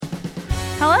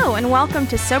Hello, and welcome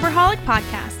to Soberholic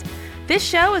Podcast. This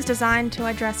show is designed to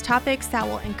address topics that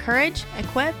will encourage,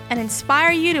 equip, and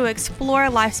inspire you to explore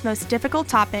life's most difficult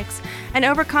topics and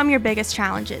overcome your biggest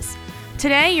challenges.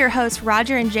 Today, your hosts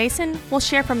Roger and Jason will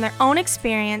share from their own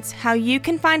experience how you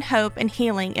can find hope and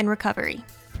healing in recovery.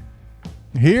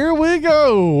 Here we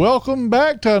go. Welcome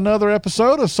back to another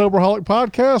episode of Soberholic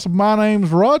Podcast. My name's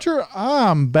Roger.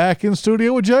 I'm back in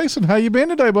studio with Jason. How you been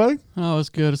today, buddy? Oh, it's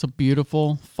good. It's a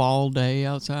beautiful fall day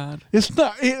outside. It's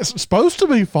supposed to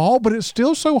be fall, but it's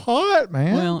still so hot,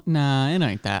 man. Well, nah, it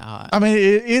ain't that hot. I mean,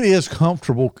 it is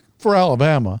comfortable for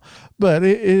Alabama, but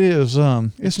it is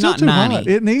it's still not too 90. hot.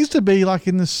 It needs to be like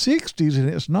in the 60s, and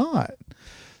it's not.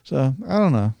 So I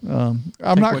don't know.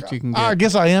 I'm not. what you can get. I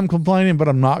guess I am complaining, but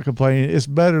I'm not complaining. It's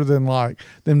better than like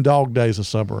them dog days of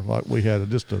summer like we had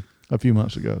just a few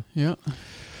months ago. Yep.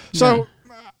 So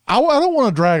I don't want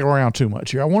to drag around too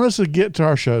much here. I want us to get to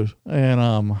our show,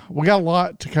 and we got a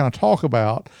lot to kind of talk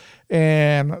about.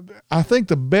 And I think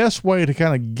the best way to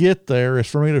kind of get there is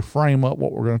for me to frame up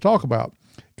what we're going to talk about,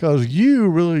 because you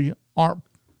really aren't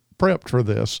prepped for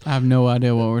this. I have no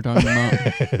idea what we're talking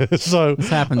about. So This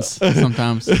happens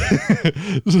sometimes.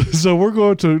 So we're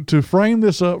going to frame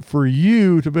this up for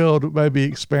you to be able to maybe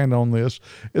expand on this,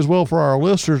 as well for our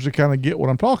listeners to kind of get what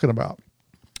I'm talking about.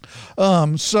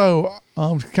 Kind of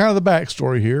the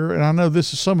backstory here, and I know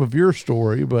this is some of your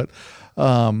story, but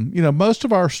most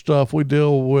of our stuff we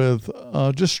deal with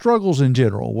just struggles in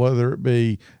general, whether it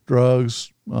be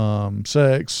drugs,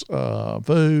 sex,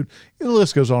 food, the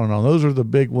list goes on and on. Those are the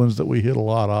big ones that we hit a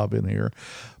lot of in here.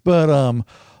 But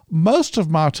most of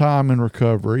my time in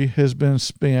recovery has been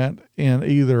spent in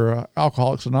either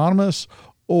Alcoholics Anonymous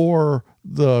or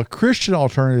the Christian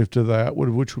alternative to that,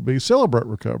 which would be Celebrate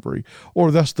Recovery, or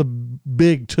that's the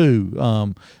big two.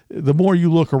 The more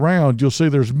you look around, you'll see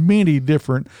there's many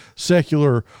different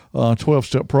secular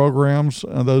 12-step programs.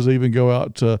 Those even go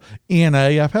out to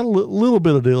NA. I've had a little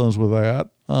bit of dealings with that.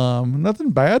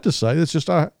 Nothing bad to say. It's just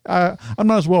I'm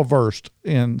not as well versed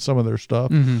in some of their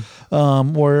stuff.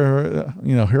 Where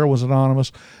Heroin's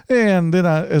Anonymous, and then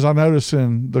as I noticed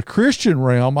in the Christian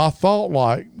realm, I thought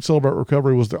like Celebrate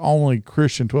Recovery was the only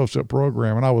Christian 12-step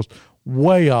program, and I was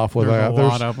way off with that. There's a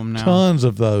lot of them now. Tons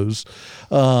of those.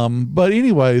 But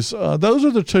anyways, those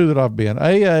are the two that I've been.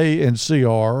 AA and CR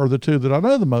are the two that I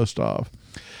know the most of.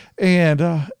 And,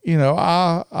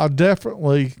 I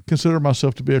definitely consider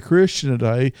myself to be a Christian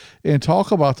today and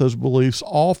talk about those beliefs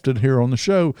often here on the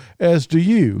show, as do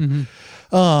you.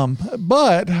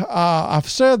 But I've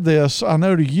said this, I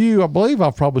know to you, I believe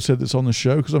I've probably said this on the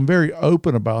show because I'm very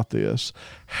open about this.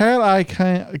 Had I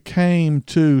came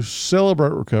to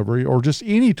Celebrate Recovery or just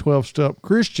any 12-step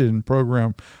Christian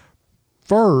program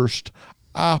first,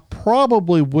 I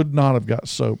probably would not have got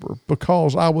sober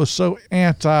because I was so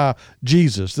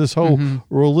anti-Jesus. This whole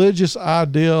religious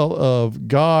ideal of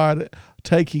God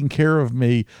taking care of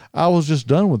me, I was just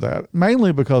done with that,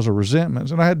 mainly because of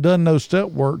resentments. And I had done no step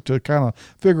work to kind of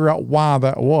figure out why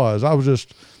that was. I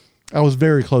was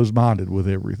very closed-minded with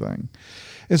everything.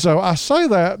 And so I say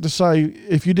that to say,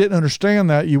 if you didn't understand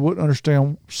that, you wouldn't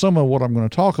understand some of what I'm going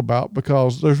to talk about,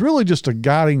 because there's really just a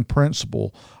guiding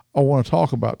principle I want to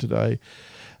talk about today.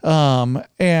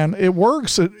 And it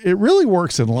works. It really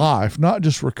works in life, not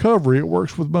just recovery. It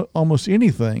works with almost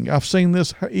anything. I've seen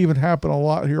this even happen a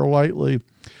lot here lately,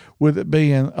 with it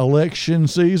being election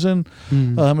season.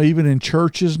 Even in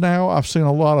churches now, I've seen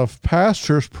a lot of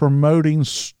pastors promoting,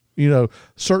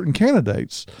 certain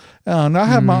candidates. And I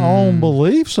have my own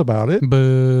beliefs about it.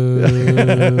 Boo. I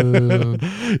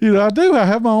do. I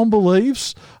have my own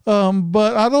beliefs.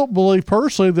 But I don't believe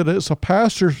personally that it's a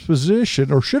pastor's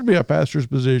position, or should be a pastor's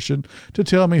position, to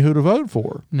tell me who to vote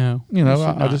for. No.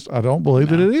 I don't believe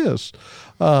that it is.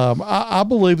 I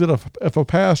believe that if a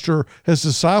pastor has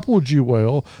discipled you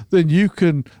well, then you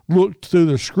can look through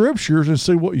the scriptures and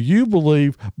see what you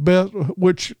believe best,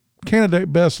 which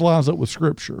candidate best lines up with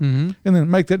scripture, and then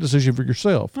make that decision for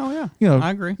yourself. Oh yeah. I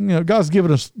agree. God's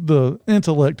given us the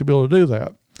intellect to be able to do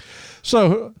that.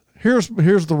 So here's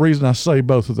the reason I say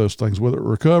both of those things, whether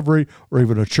recovery or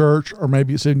even a church, or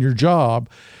maybe it's in your job,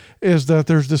 is that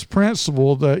there's this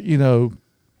principle that,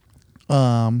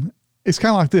 it's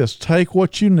kind of like this: take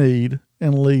what you need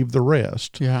and leave the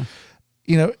rest. Yeah.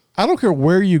 I don't care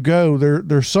where you go.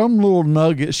 There's some little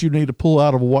nuggets you need to pull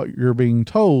out of what you're being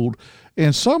told,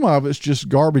 and some of it's just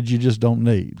garbage you just don't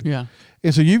need. Yeah.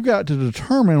 And so you've got to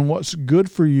determine what's good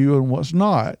for you and what's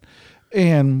not.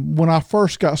 And when I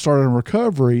first got started in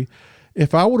recovery,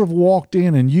 if I would have walked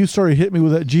in and you started hitting me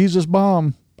with that Jesus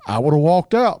bomb, I would have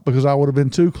walked out because I would have been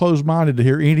too close-minded to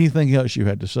hear anything else you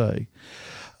had to say.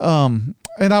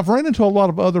 And I've ran into a lot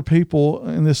of other people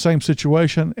in this same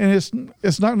situation, and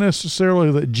it's not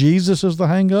necessarily that Jesus is the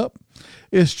hang up.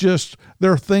 It's just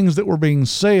there are things that were being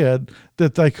said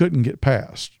that they couldn't get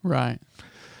past. Right.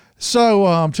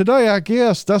 So today, I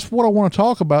guess that's what I want to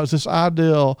talk about, is this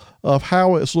idea of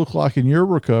how it's looked like in your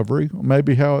recovery,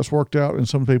 maybe how it's worked out in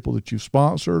some people that you've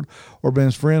sponsored or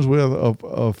been friends with,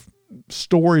 of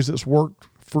stories that's worked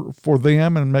for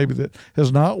them and maybe that has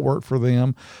not worked for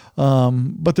them.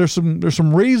 But there's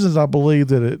some reasons I believe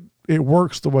that it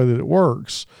works the way that it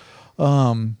works.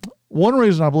 One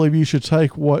reason I believe you should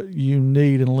take what you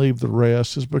need and leave the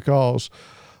rest is because,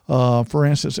 for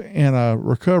instance, in a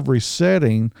recovery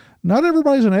setting, not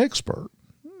everybody's an expert.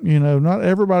 Not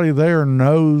everybody there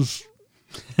knows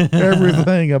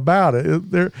everything about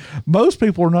it. Most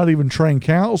people are not even trained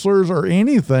counselors or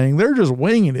anything. They're just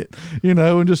winging it,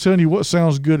 and just telling you what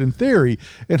sounds good in theory.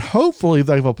 And hopefully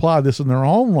they've applied this in their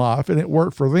own life and it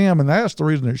worked for them, and that's the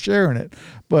reason they're sharing it.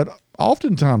 But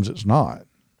oftentimes it's not.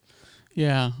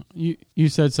 Yeah, you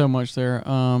said so much there.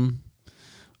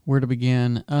 Where to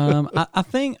begin? I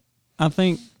think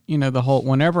the whole.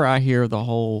 Whenever I hear the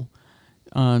whole,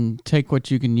 take what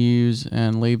you can use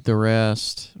and leave the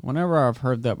rest. Whenever I've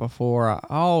heard that before, I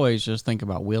always just think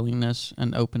about willingness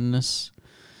and openness.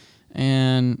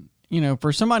 And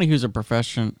for somebody who's a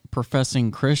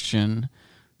professing Christian,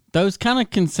 those kind of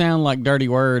can sound like dirty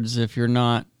words if you're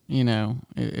not,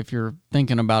 if you're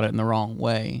thinking about it in the wrong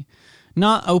way.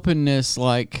 Not openness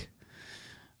like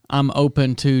I'm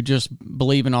open to just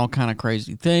believing all kind of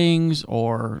crazy things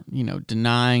or,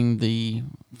 denying the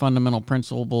fundamental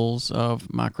principles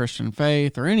of my Christian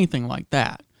faith or anything like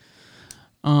that.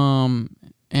 And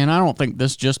I don't think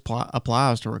this just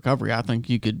applies to recovery. I think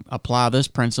you could apply this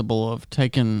principle of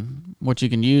taking what you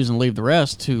can use and leave the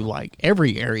rest to like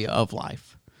every area of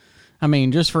life. I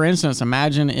mean, just for instance,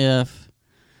 imagine if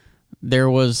there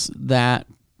was that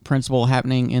principle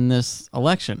happening in this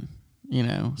election,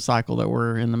 cycle that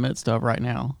we're in the midst of right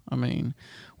now. I mean,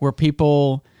 where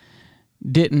people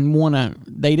didn't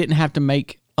have to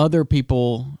make other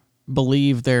people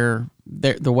believe the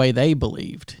way they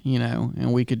believed,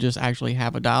 and we could just actually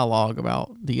have a dialogue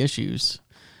about the issues.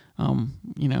 That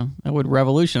would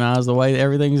revolutionize the way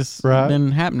everything's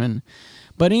been happening.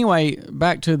 But anyway,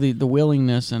 back to the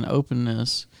willingness and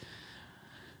openness.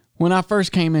 When I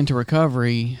first came into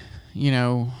recovery,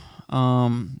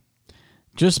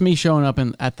 just me showing up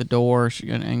at the door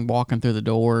and walking through the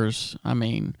doors, I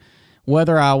mean,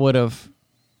 whether I would have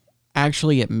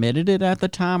actually admitted it at the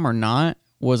time or not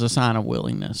was a sign of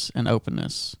willingness and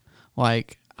openness.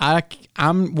 Like,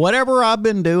 I'm whatever I've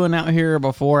been doing out here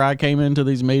before I came into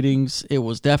these meetings, it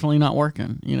was definitely not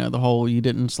working. The whole you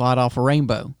didn't slide off a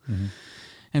rainbow. Mm-hmm.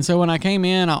 And so when I came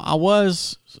in, I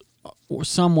was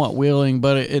somewhat willing,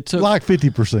 but it took like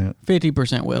 50%.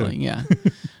 50% willing, yeah.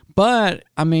 But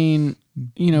I mean,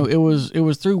 it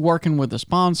was through working with a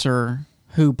sponsor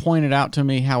who pointed out to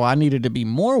me how I needed to be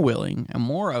more willing and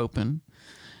more open.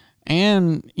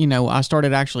 And, I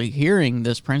started actually hearing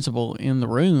this principle in the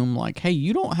room, like, hey,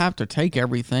 you don't have to take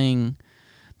everything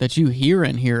that you hear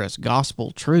in here as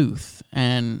gospel truth.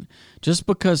 And just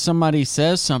because somebody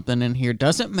says something in here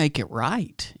doesn't make it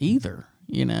right either,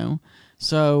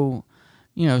 So,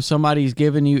 somebody's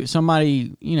giving you,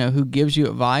 who gives you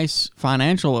advice,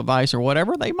 financial advice or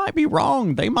whatever, they might be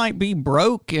wrong. They might be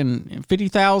broke and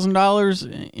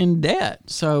 $50,000 in debt.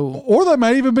 So, or they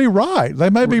may even be right.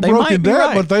 They may be broke in debt,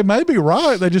 right, but they may be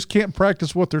right. They just can't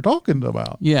practice what they're talking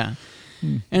about. Yeah.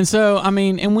 And so, I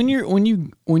mean, and when you're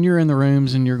in the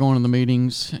rooms and you're going to the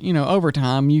meetings, over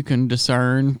time you can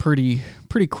discern pretty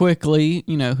quickly,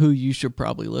 who you should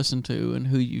probably listen to and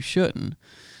who you shouldn't.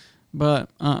 But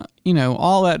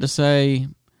all that to say,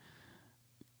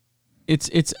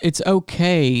 it's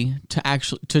okay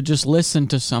to just listen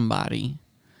to somebody,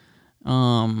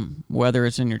 whether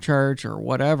it's in your church or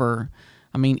whatever.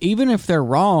 I mean, even if they're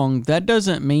wrong, that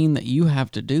doesn't mean that you have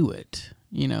to do it.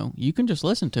 You can just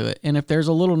listen to it, and if there's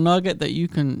a little nugget that you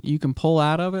can pull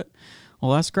out of it,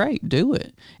 well, that's great. Do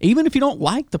it, even if you don't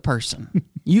like the person.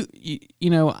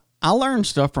 I learn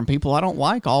stuff from people I don't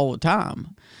like all the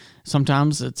time.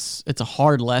 Sometimes it's a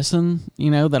hard lesson,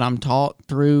 that I'm taught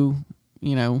through,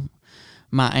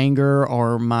 my anger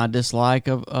or my dislike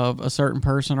of a certain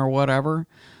person or whatever.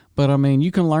 But I mean,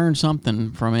 you can learn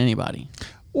something from anybody.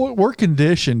 We're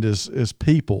conditioned as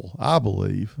people, I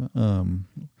believe,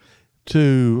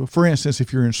 to, for instance,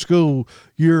 if you're in school,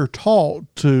 you're taught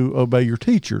to obey your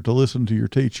teacher, to listen to your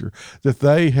teacher, that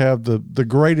they have the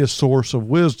greatest source of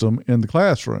wisdom in the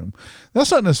classroom.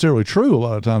 That's not necessarily true a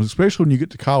lot of times, especially when you get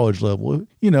to college level.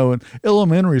 You know, in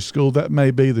elementary school, that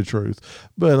may be the truth.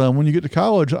 But when you get to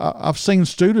college, I've seen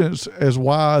students as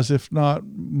wise, if not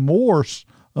more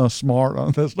smart.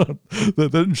 That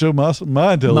doesn't show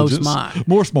my intelligence.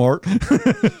 More smart than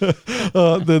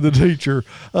the teacher.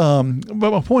 But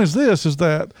my point is this: is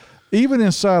that even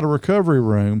inside a recovery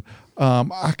room,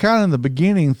 I kind of in the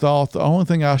beginning thought the only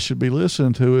thing I should be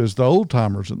listening to is the old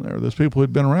timers in there. There's people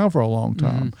who'd been around for a long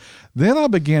time. Then I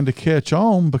began to catch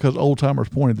on, because old timers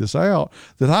pointed this out,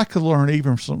 that I could learn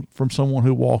even from someone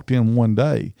who walked in one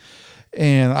day,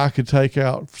 and I could take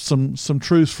out some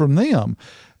truths from them.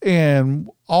 And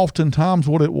oftentimes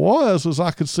what it was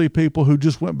I could see people who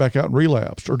just went back out and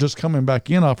relapsed, or just coming back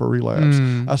in off a relapse.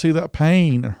 I see that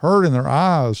pain and hurt in their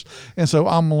eyes. And so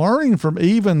I'm learning from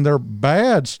even their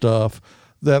bad stuff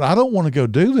that I don't want to go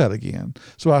do that again.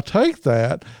 So I take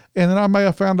that, and then I may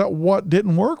have found out what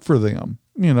didn't work for them.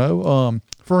 You know,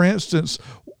 for instance,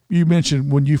 you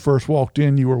mentioned when you first walked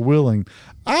in, you were willing.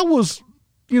 I was,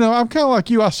 you know, I'm kind of like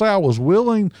you. I say I was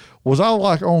willing. Was I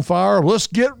like on fire? Let's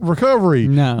get recovery.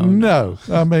 No.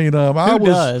 I mean, I was.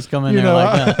 Does come in there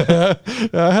like that?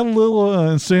 I had a little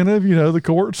incentive. You know, the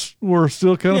courts were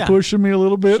still kind of pushing me a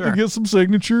little bit to get some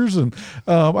signatures, and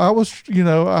I was, you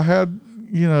know, I had,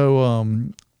 you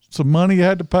know, some money I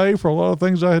had to pay for a lot of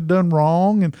things I had done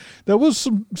wrong, and there was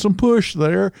some push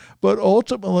there. But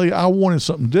ultimately, I wanted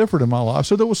something different in my life,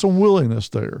 so there was some willingness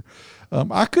there.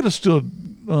 I could have still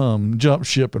jumped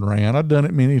ship and ran. I'd done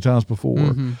it many times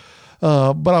before.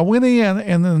 But I went in,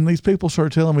 and then these people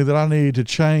started telling me that I needed to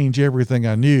change everything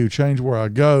I knew, change where I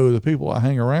go, the people I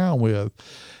hang around with.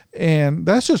 And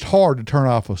that's just hard to turn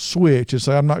off a switch and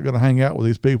say, I'm not going to hang out with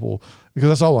these people because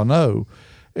that's all I know.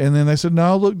 And then they said,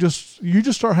 no, look, you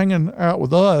just start hanging out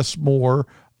with us more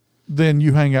than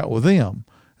you hang out with them.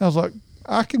 And I was like,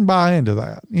 I can buy into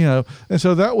that, you know. And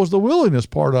so that was the willingness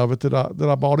part of it that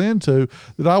I bought into,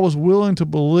 that I was willing to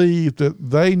believe that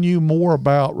they knew more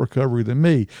about recovery than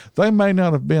me. They may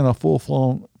not have been a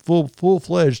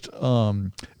full-fledged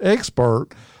expert.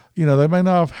 You know, they may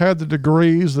not have had the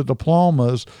degrees, the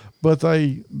diplomas, but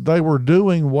they were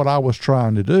doing what I was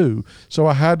trying to do. So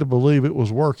I had to believe it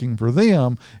was working for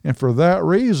them. And for that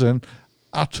reason,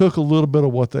 I took a little bit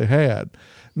of what they had.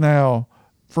 Now,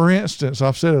 for instance,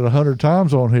 I've said it 100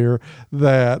 times on here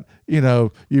that, you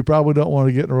know, you probably don't want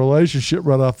to get in a relationship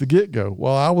right off the get-go.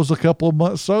 Well, I was a couple of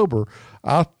months sober.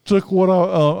 I took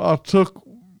I took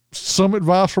some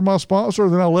advice from my sponsor,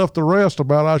 and then I left the rest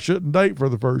about I shouldn't date for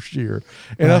the first year.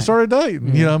 And I started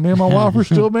dating. You know, me and my wife are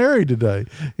still married today.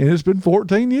 And it's been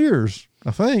 14 years,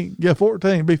 I think. Yeah,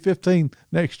 14. Be 15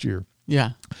 next year.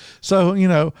 Yeah. So, you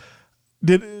know,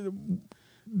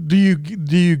 do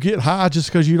you get high just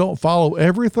because you don't follow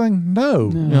everything? No.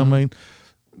 You know what I mean?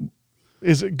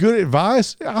 Is it good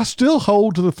advice? I still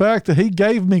hold to the fact that he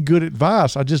gave me good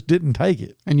advice. I just didn't take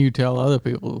it. And you tell other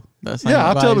people that same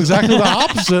advice. I tell them exactly the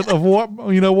opposite of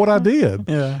what I did.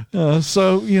 Yeah.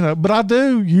 So, you know, but I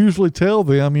do usually tell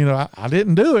them, you know, I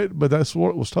didn't do it, but that's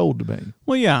what was told to me.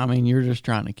 Well, yeah, I mean, you're just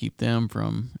trying to keep them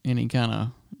from any kind of,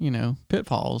 you know,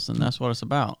 pitfalls, and that's what it's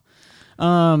about.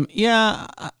 Yeah,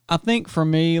 I think for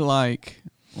me, like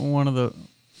one of the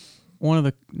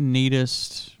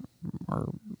neatest,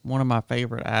 or one of my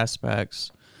favorite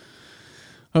aspects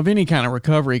of any kind of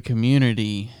recovery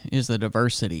community is the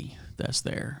diversity that's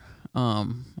there. I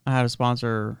had a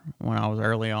sponsor when I was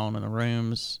early on in the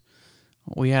rooms.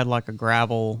 We had like a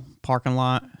gravel parking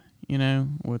lot, you know,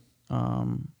 with,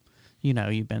 you know,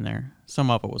 you've been there. Some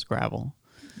of it was gravel.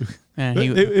 And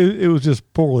it was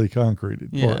just poorly concreted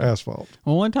or asphalt.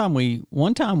 Well, one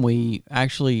time we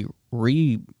actually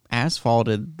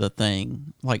asphalted the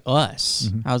thing, like us.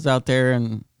 Mm-hmm. I was out there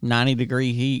in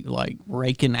 90-degree heat, like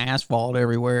raking asphalt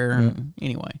everywhere. And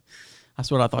anyway, that's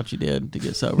what I thought you did to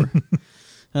get sober.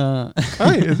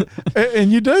 Hey,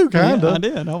 and you do kind of. Yeah, I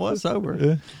did. I was sober.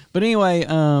 Yeah. But anyway,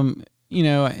 you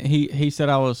know, he said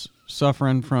I was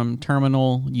suffering from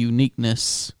terminal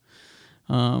uniqueness.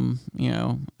 You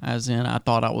know, as in I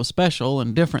thought I was special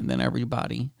and different than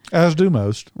everybody. As do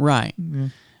most. Right. Yeah.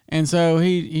 And so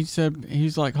he said,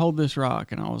 he's like, hold this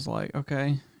rock. And I was like,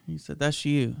 okay. He said, that's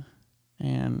you.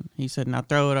 And he said, now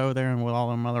throw it over there and with all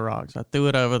them other rocks. I threw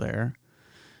it over there.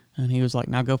 And he was like,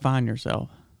 now go find yourself.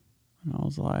 And I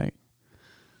was like,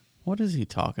 what is he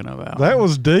talking about? That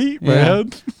was deep,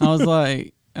 man. I was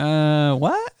like,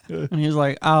 what? And he was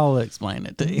like, I'll explain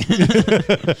it to you.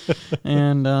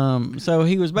 And so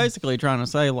he was basically trying to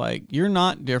say, like, you're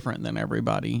not different than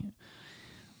everybody.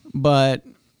 but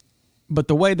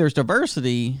the way there's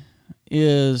diversity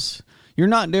is you're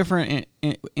not different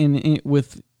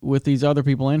with these other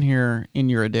people in here in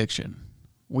your addiction.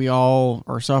 We all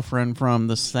are suffering from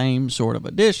the same sort of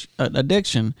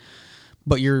addiction,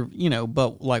 but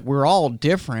we're all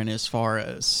different as far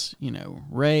as,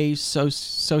 race,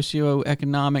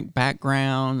 socioeconomic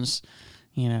backgrounds,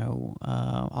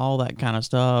 all that kind of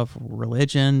stuff,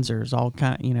 religions. There's all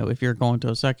kind, if you're going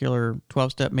to a secular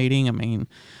 12-step meeting, I mean,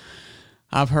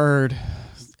 I've heard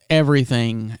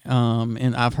everything.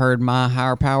 And I've heard my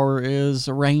higher power is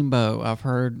a rainbow. I've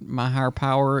heard my higher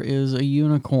power is a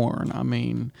unicorn. I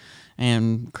mean,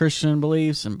 and Christian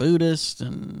beliefs and Buddhist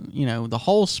and, the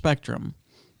whole spectrum.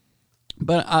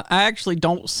 But I actually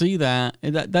don't see that.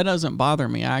 That doesn't bother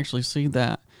me. I actually see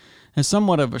that as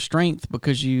somewhat of a strength,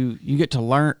 because you get to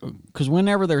learn, because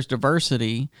whenever there's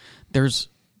diversity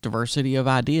of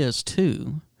ideas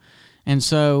too. And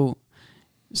so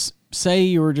say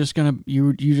you just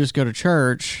go to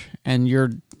church and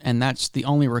that's the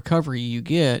only recovery you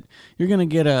get, you're going to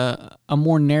get a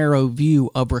more narrow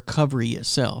view of recovery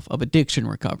itself, of addiction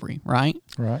recovery, right?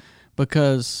 Right.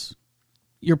 Because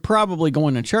you're probably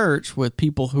going to church with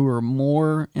people who are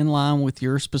more in line with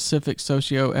your specific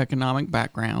socioeconomic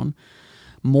background.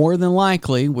 More than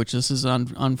likely, which this is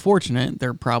unfortunate,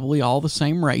 they're probably all the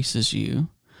same race as you.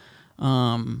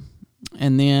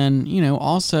 And then,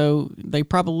 also they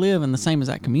probably live in the same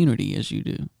exact community as you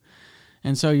do.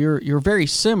 And so you're very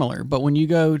similar. But when you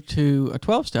go to a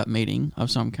 12-step meeting of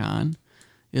some kind,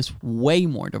 it's way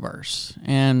more diverse.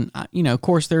 And, of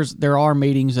course, there are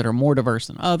meetings that are more diverse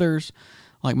than others.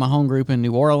 Like my home group in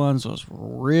New Orleans was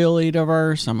really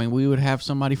diverse. I mean, we would have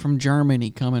somebody from Germany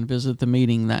come and visit the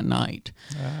meeting that night,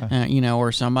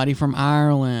 or somebody from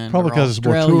Ireland. Probably because it's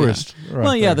more tourists. Right,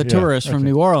 well, yeah, the tourists from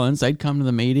New Orleans, they'd come to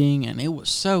the meeting, and it was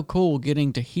so cool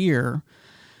getting to hear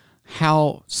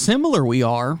how similar we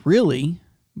are, really,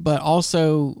 but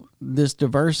also this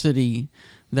diversity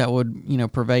that would,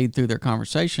 pervade through their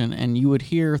conversation, and you would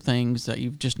hear things that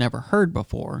you've just never heard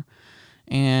before.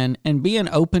 And being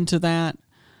open to that,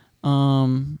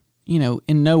 in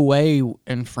no way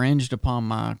infringed upon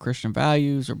my Christian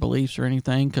values or beliefs or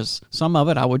anything, because some of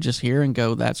it I would just hear and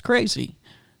go, that's crazy.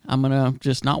 I'm going to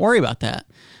just not worry about that.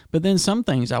 But then some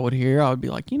things I would hear, I would be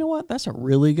like, you know what? That's a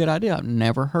really good idea. I've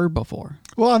never heard before.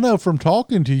 Well, I know from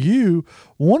talking to you,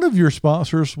 one of your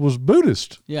sponsors was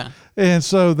Buddhist. Yeah. And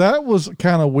so that was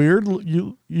kind of weird.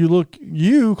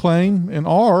 You claim and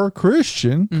are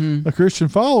Christian, mm-hmm. a Christian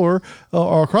follower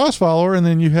or a Christ follower, and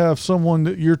then you have someone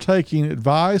that you're taking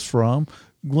advice from,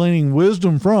 gleaning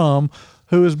wisdom from,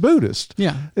 who is Buddhist.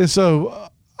 Yeah. And so,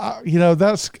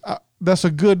 that's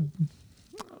a good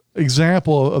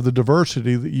example of the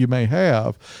diversity that you may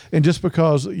have. And just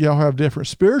because y'all have different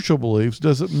spiritual beliefs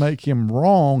doesn't make him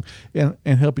wrong in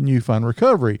helping you find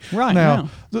recovery. Right. Now,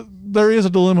 there is a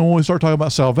dilemma when we start talking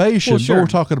about salvation, sure. but we're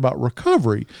talking about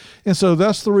recovery. And so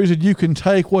that's the reason you can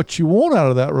take what you want out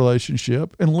of that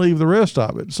relationship and leave the rest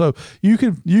of it. So you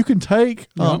can take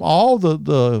all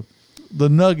the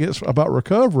nuggets about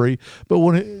recovery, but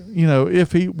when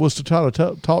if he was to try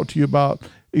to talk to you about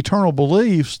eternal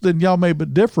beliefs, then y'all may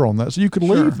differ on that. So you could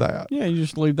leave that. Yeah, you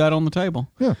just leave that on the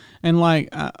table. Yeah. And like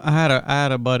I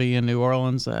had a buddy in New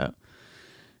Orleans that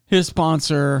his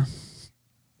sponsor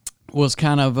was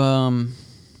kind of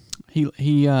he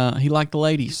liked the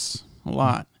ladies a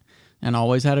lot and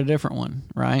always had a different one,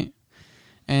 right?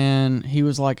 And he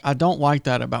was like, I don't like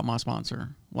that about my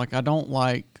sponsor. Like, I don't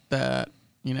like that,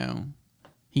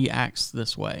 he acts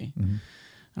this way. Mm-hmm.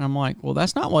 And I'm like, well,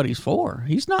 that's not what he's for.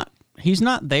 He's not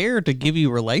there to give you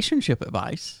relationship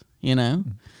advice,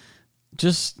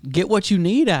 Just get what you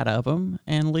need out of him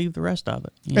and leave the rest of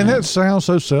it. And that sounds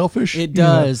so selfish. It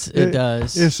does. It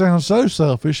does. It sounds so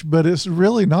selfish, but it's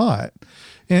really not.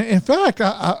 And in fact,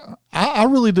 I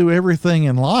really do everything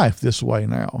in life this way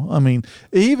now. I mean,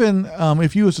 even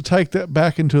if you was to take that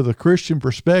back into the Christian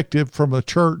perspective from a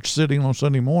church sitting on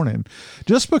Sunday morning,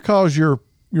 just because your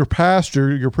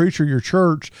pastor, your preacher, your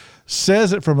church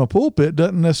says it from a pulpit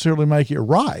doesn't necessarily make it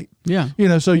right. Yeah.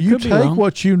 So you take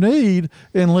what you need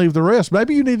and leave the rest.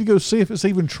 Maybe you need to go see if it's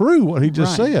even true what he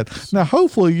just said. Now,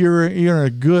 hopefully you're in a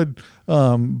good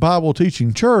Bible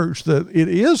teaching church that it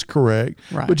is correct,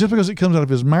 right. But just because it comes out of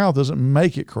his mouth doesn't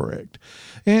make it correct.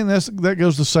 And that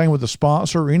goes the same with the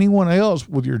sponsor or anyone else,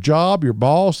 with your job, your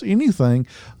boss, anything.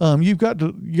 You got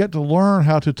to learn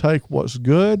how to take what's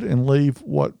good and leave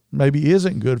what maybe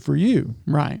isn't good for you.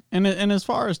 Right. And as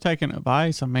far as taking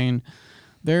advice, I mean,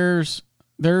 there's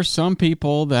some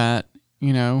people that,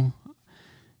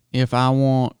 if I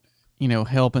want,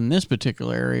 help in this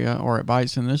particular area or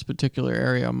advice in this particular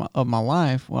area of my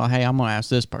life, well, hey, I'm going to ask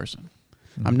this person.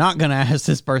 I'm not going to ask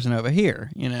this person over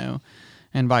here,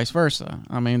 and vice versa.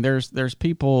 I mean, there's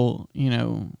people,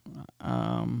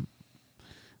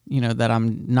 that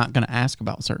I'm not going to ask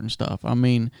about certain stuff. I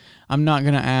mean, I'm not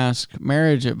going to ask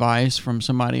marriage advice from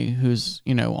somebody who's,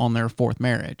 on their fourth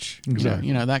marriage.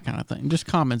 Exactly. That kind of thing. Just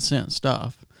common sense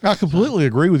stuff. I completely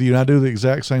agree with you, and I do the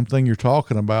exact same thing you're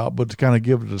talking about, but to kind of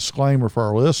give a disclaimer for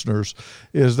our listeners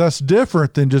is that's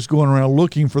different than just going around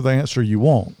looking for the answer you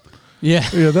want. Yeah.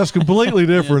 Yeah, that's completely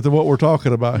different than what we're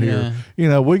talking about here.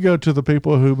 We go to the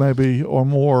people who maybe are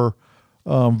more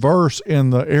versed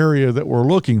in the area that we're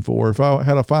looking for. If I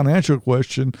had a financial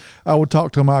question, I would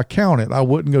talk to my accountant. I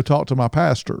wouldn't go talk to my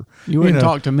pastor. You wouldn't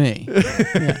talk to me.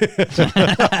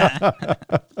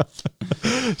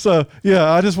 So,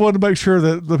 I just wanted to make sure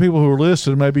that the people who are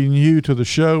listening, maybe new to the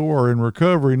show or in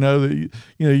recovery, know that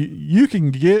you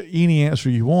can get any answer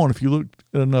you want if you look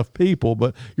at enough people,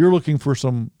 but you're looking for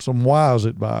some wise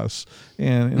advice.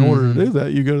 And in order to do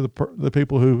that, you go to the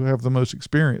people who have the most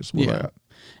experience with that.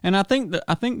 And I think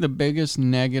the biggest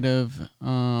negative,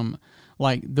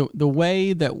 like the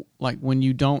way that, like, when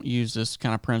you don't use this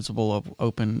kind of principle of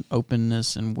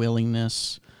openness and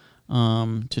willingness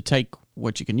to take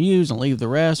what you can use and leave the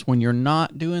rest, when you're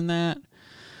not doing that,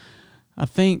 I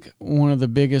think one of the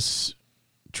biggest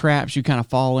traps you kind of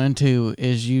fall into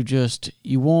is you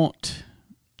want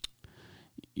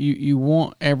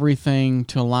everything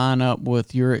to line up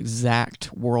with your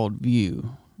exact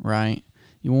worldview, right?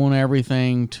 You want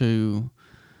everything to,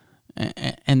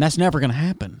 and that's never going to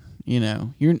happen.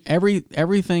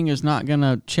 Everything is not going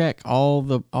to check all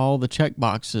the check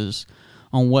boxes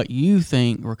on what you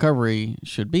think recovery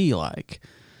should be like,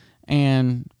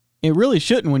 and it really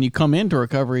shouldn't when you come into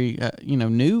recovery,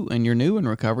 new, and you're new in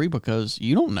recovery because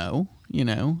you don't know.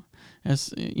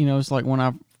 It's like when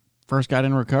I first got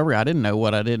in recovery, I didn't know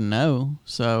what I didn't know,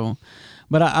 so.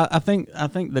 But I think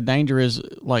the danger is,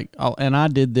 like, and I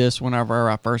did this whenever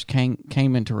I first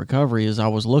came into recovery, is I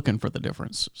was looking for the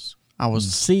differences. I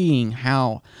was seeing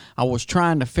how I was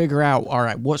trying to figure out, all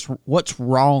right, what's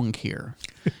wrong here?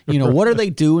 What are they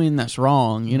doing that's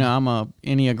wrong? I'm a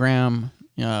Enneagram.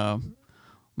 My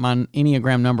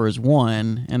Enneagram number is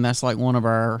 1, and that's like one of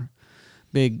our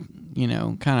big,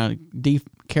 kind of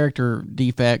character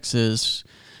defects is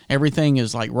everything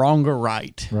is like wrong or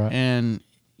right. And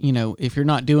if you're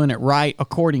not doing it right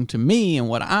according to me and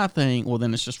what I think, well,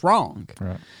 then it's just wrong.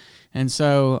 Right. And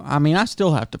so, I mean, I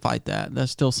still have to fight that.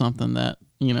 That's still something that,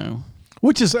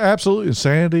 Which is absolute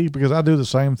insanity, because I do the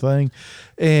same thing.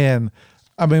 And,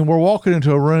 I mean, we're walking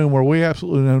into a room where we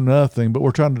absolutely know nothing, but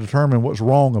we're trying to determine what's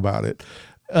wrong about it.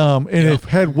 If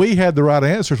had we had the right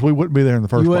answers, we wouldn't be there in the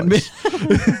first place.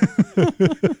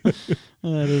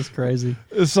 That is crazy.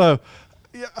 So,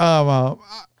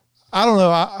 I don't know.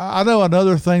 I know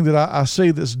another thing that I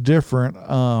see that's different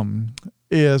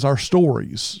is our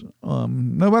stories. No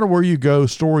matter where you go,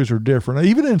 stories are different.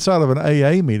 Even inside of an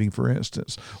AA meeting, for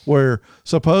instance, where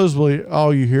supposedly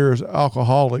all you hear is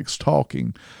alcoholics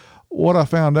talking. What I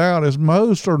found out is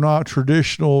most are not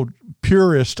traditional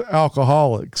purist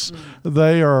alcoholics.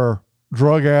 They are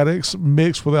drug addicts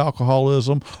mixed with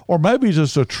alcoholism, or maybe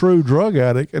just a true drug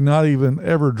addict and not even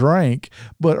ever drank,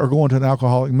 but are going to an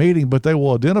alcoholic meeting, but they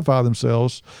will identify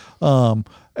themselves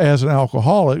as an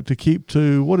alcoholic to keep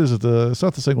to, what is it? It's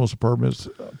not the singles purpose.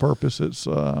 It's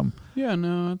yeah,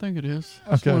 no, I think it is.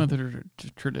 It's okay. One of the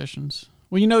traditions.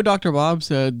 Well, Dr. Bob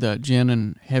said that gin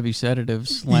and heavy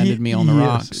sedatives landed me on the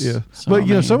rocks. Yeah, so,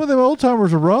 but some of them old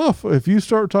timers are rough. If you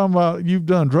start talking about you've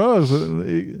done drugs,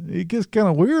 it gets kind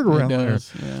of weird around there.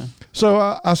 Yeah.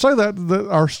 So I say that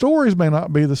our stories may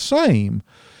not be the same.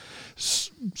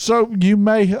 So you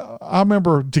may, I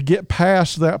remember to get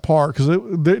past that part, because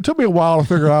it took me a while to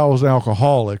figure out I was an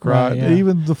alcoholic, right? Yeah.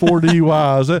 Even the 4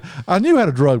 DUIs. I knew I had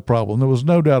a drug problem. There was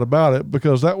no doubt about it,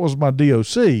 because that was my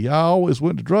DOC. I always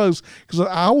went to drugs because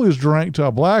I always drank till I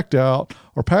blacked out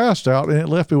or passed out, and it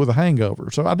left me with a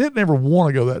hangover. So I didn't ever want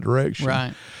to go that direction.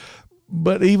 Right.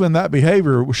 But even that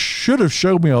behavior should have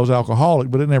showed me I was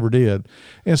alcoholic, but it never did.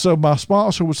 And so my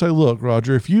sponsor would say, look,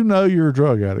 Roger, if you know you're a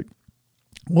drug addict,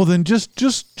 well, then just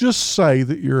say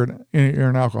that you're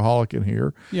an alcoholic in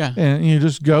here. Yeah. And you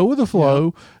just go with the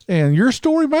flow, and your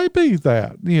story may be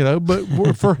that,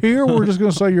 but for here, we're just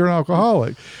going to say you're an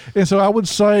alcoholic. And so I would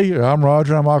say, I'm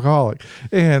Roger, I'm alcoholic.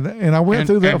 And I went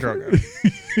through that.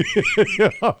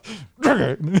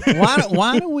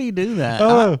 Why do we do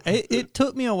that? It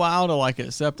took me a while to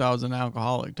accept I was an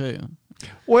alcoholic too.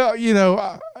 Well,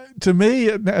 to me,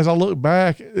 as I look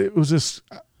back, it was this,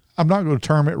 I'm not going to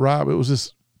term it right, but it was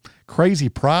this crazy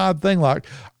pride thing. Like,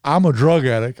 I'm a drug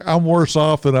addict. I'm worse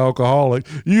off than alcoholic.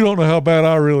 You don't know how bad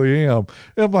I really am.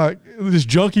 And like this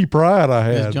junkie pride I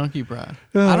had. This junkie pride.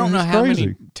 Yeah, I don't know it's how crazy.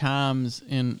 many times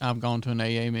I've gone to an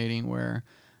AA meeting where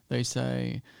they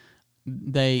say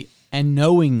they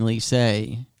knowingly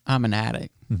say I'm an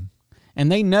addict. Mm-hmm.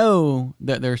 And they know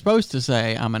that they're supposed to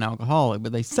say I'm an alcoholic,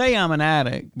 but they say I'm an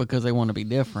addict because they want to be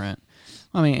different.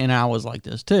 I mean, and I was like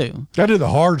this too. I did the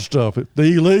hard stuff, the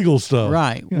illegal stuff.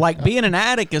 Right. Like being an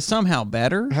addict is somehow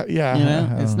better. Yeah. You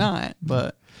know, it's not,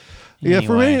 but Yeah, anyway.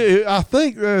 for me, I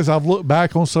think as I've looked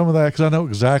back on some of that, because I know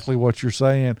exactly what you're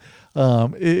saying,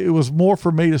 it was more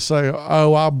for me to say,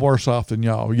 oh, I'm worse off than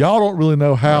y'all. Y'all don't really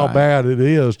know how Right. bad it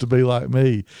is to be like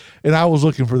me. And I was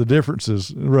looking for the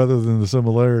differences rather than the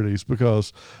similarities,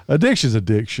 because addiction's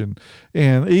addiction.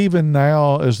 And even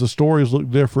now, as the stories look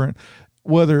different,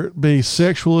 whether it be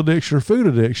sexual addiction or food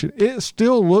addiction, it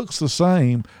still looks the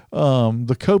same.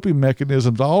 The coping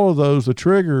mechanisms, all of those, the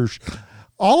triggers,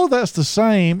 all of that's the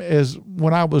same as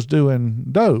when I was doing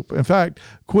dope. In fact,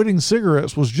 quitting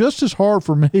cigarettes was just as hard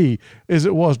for me as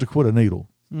it was to quit a needle.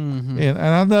 Mm-hmm. And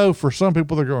I know for some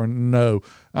people they're going, no,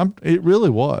 it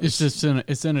really was. It's just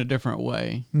in a different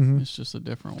way. Mm-hmm. It's just a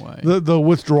different way. The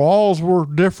withdrawals were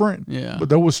different. Yeah. But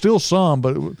there was still some,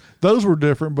 but those were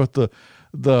different. But the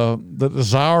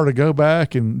desire to go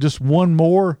back and just one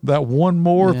more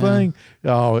Yeah. thing,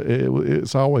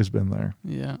 it's always been there.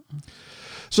 Yeah.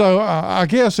 So I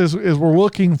guess as we're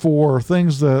looking for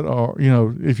things that are,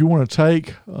 if you want to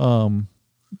take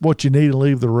what you need and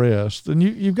leave the rest, then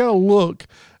you've got to look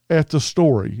at the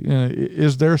story.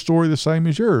 Is their story the same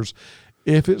as yours?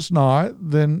 If it's not,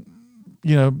 then,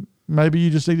 maybe you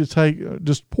just need to take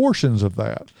just portions of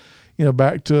that.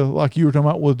 Back to like you were talking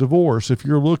about with divorce. If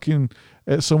you're looking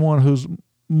at someone who's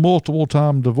multiple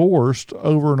time divorced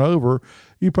over and over,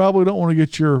 you probably don't want to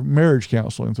get your marriage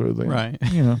counseling through them. Right.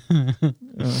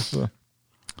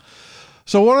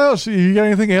 So what else? You got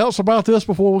anything else about this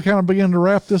before we kind of begin to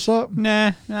wrap this up?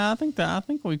 Nah, I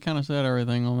think we kind of said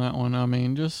everything on that one. I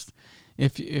mean, just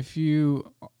if you're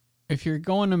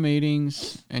going to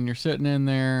meetings and you're sitting in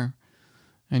there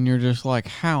and you're just like,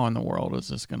 how in the world is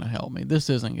this going to help me? This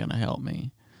isn't going to help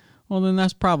me. Well, then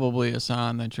that's probably a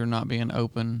sign that you're not being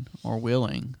open or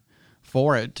willing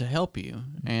for it to help you.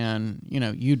 And,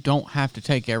 you don't have to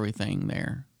take everything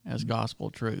there as gospel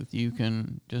truth. You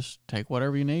can just take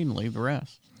whatever you need and leave the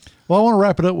rest. Well, I want to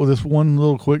wrap it up with this one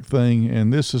little quick thing,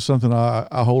 and this is something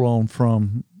I hold on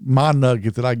from my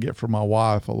nugget that I get from my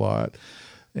wife a lot.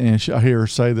 And I hear her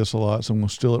say this a lot, so I'm going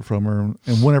to steal it from her.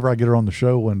 And whenever I get her on the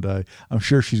show one day, I'm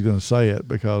sure she's going to say it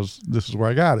because this is where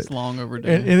I got it. It's long overdue.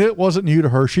 And it wasn't new to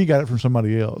her. She got it from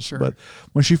somebody else. Sure. But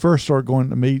when she first started going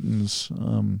to meetings,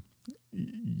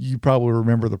 you probably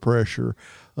remember the pressure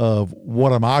of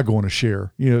what am I going to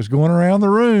share? It's going around the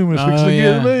room. It's fixing to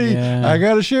get me. Yeah. I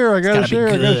got to share. I got to share.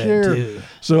 I got to share. Too.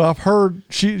 So I've heard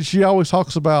she always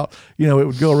talks about, it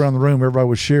would go around the room. Everybody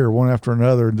would share one after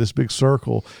another in this big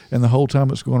circle. And the whole time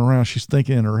it's going around, she's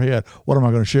thinking in her head, what am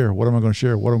I going to share? What am I going to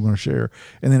share? What am I going to share?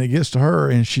 And then it gets to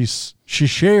her and she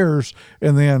shares,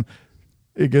 and then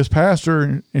it goes past her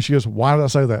and she goes, why did I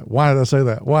say that? Why did I say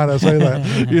that? Why did I say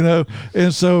that?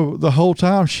 And so the whole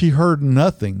time she heard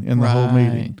nothing in the whole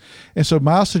meeting. And so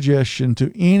my suggestion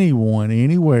to anyone,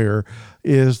 anywhere,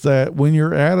 is that when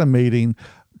you're at a meeting,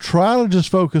 try to just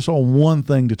focus on one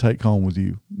thing to take home with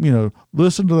you.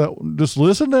 Listen to that. Just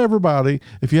listen to everybody.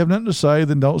 If you have nothing to say,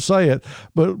 then don't say it.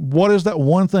 But what is that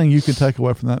one thing you can take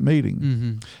away from that meeting?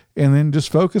 Mm-hmm. And then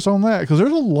just focus on that, because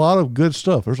there's a lot of good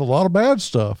stuff. There's a lot of bad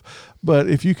stuff. But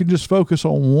if you can just focus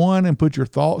on one and put your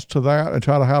thoughts to that and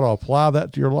try to how to apply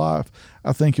that to your life,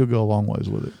 I think you'll go a long ways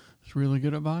with it. It's really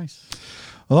good advice.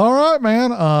 Well, all right, man.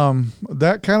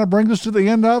 That kind of brings us to the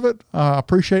end of it. I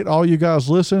appreciate all you guys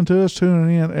listening to us,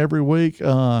 tuning in every week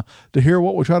to hear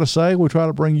what we try to say. We try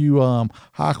to bring you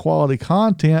high quality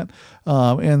content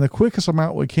in the quickest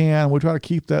amount we can. We try to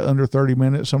keep that under 30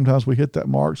 minutes. Sometimes we hit that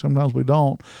mark, sometimes we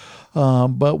don't.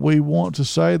 But we want to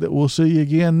say that we'll see you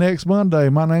again next Monday.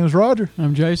 My name is Roger.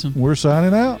 I'm Jason. We're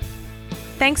signing out.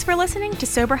 Thanks for listening to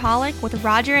Soberholic with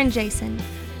Roger and Jason.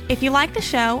 If you like the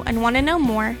show and want to know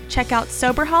more, check out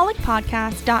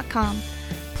SoberholicPodcast.com.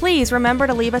 Please remember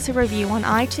to leave us a review on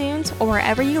iTunes or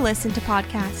wherever you listen to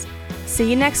podcasts. See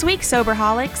you next week,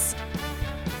 Soberholics.